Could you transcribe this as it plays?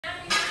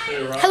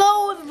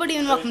Hello everybody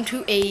and welcome to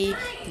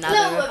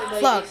another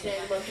vlog.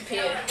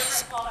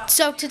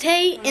 So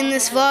today in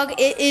this vlog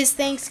it is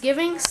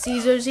Thanksgiving.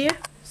 Caesar's here.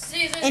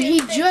 And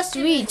he just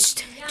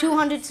reached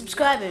 200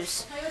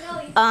 subscribers.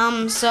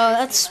 So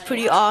that's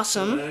pretty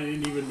awesome. I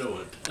didn't even know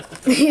it.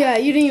 Yeah,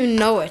 you didn't even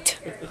know it.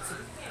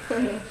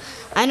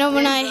 I know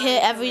when I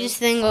hit every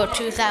single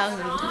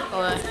 2,000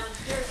 or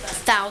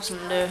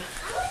 1,000 or...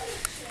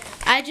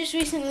 I just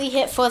recently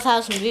hit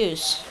 4,000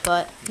 views,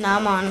 but now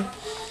I'm on...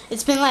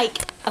 It's been like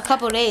a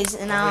couple days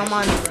and now I'm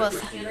on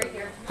 4,000.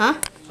 Huh?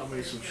 How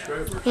many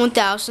subscribers?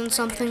 1,000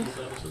 something.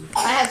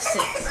 I have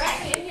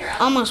 6.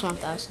 Almost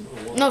 1,000.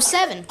 No,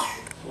 7.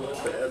 We'll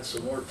have to add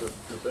some more to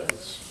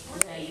Ben's.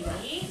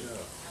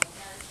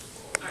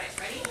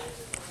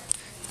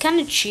 Kind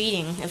of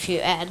cheating if you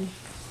add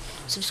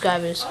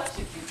subscribers.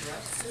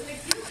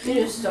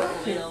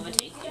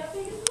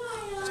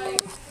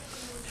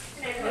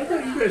 I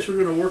thought you guys were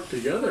going to work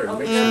together and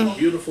make some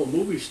beautiful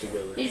movies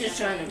together. He's just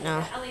trying to.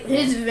 No.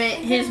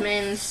 His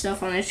main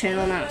stuff on his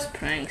channel now is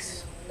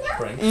pranks.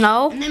 Pranks?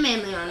 No. And they're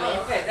mainly on me.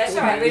 Okay, that's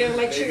all right. We didn't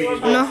make sure Maybe you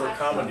he's were. going for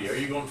comedy. Are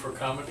you going for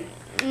comedy?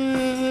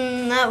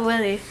 Not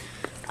really.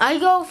 I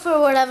go for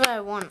whatever I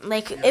want.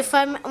 Like, if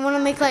I want to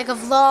make like a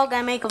vlog,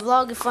 I make a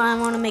vlog. If I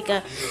want to make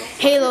a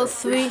Halo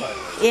 3,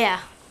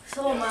 yeah.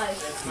 So am I.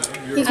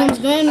 Here comes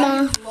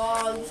Grandma.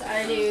 Vlogs,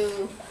 I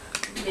do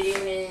video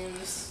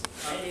games,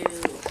 I do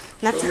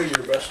Show me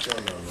your best one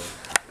on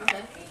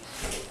that.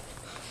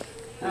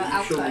 Show me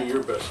outside.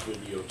 your best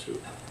video too.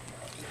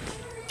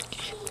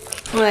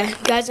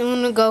 Alright, guys, I'm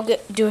gonna go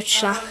do a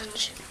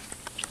challenge.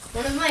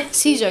 One of my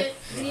Caesar,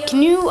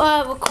 can you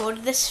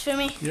record this for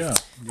me? Yeah.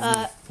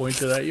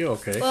 Pointed at you?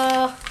 Okay.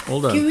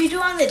 Hold Can on. we do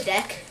it on the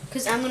deck?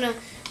 Because I'm gonna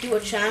do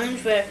a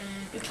challenge where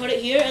you put it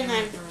here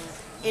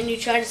and you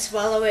try to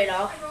swallow it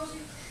off.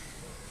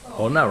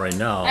 Oh, not right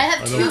now. I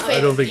have two I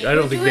don't think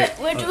We'll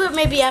do that. it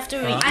maybe after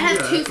we. I have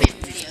two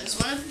favorite videos.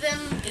 One of them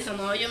is a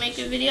Mario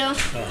Maker video,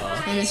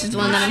 and this is the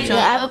one that I'm showing.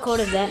 Yeah, I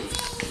recorded that.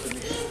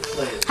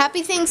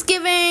 Happy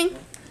Thanksgiving!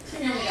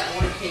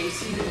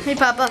 Hey,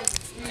 Papa.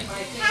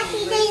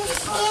 Happy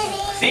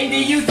Thanksgiving. Same to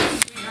you,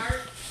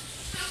 sweetheart.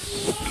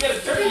 You got a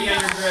turkey on your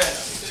bread.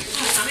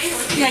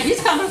 Yeah,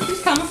 he's coming.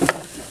 He's coming.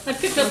 I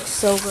picked up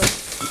So good.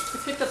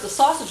 the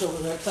sausage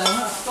over there. So I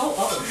want to go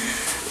up.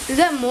 Is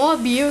that more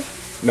beer?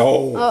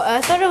 No. Oh,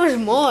 I thought it was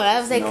more. I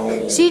was like,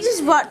 she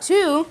just bought 2.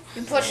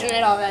 You're pushing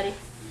it already.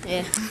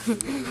 Yeah.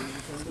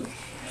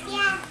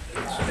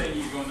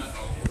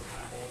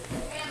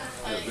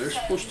 They're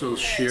supposed to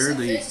share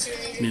the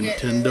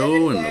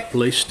Nintendo and the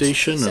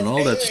PlayStation and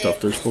all that stuff.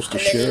 They're supposed to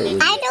share it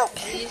with you.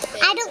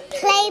 I don't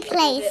play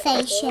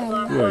PlayStation.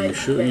 Well,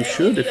 you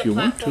should if you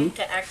want to.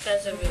 To act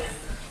as a room.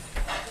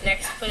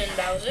 Next, put in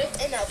Bowser.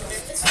 And open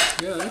this.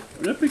 Yeah,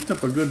 that picked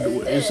up a good.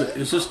 Is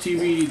this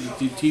TV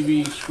the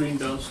TV screen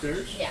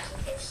downstairs? Yeah.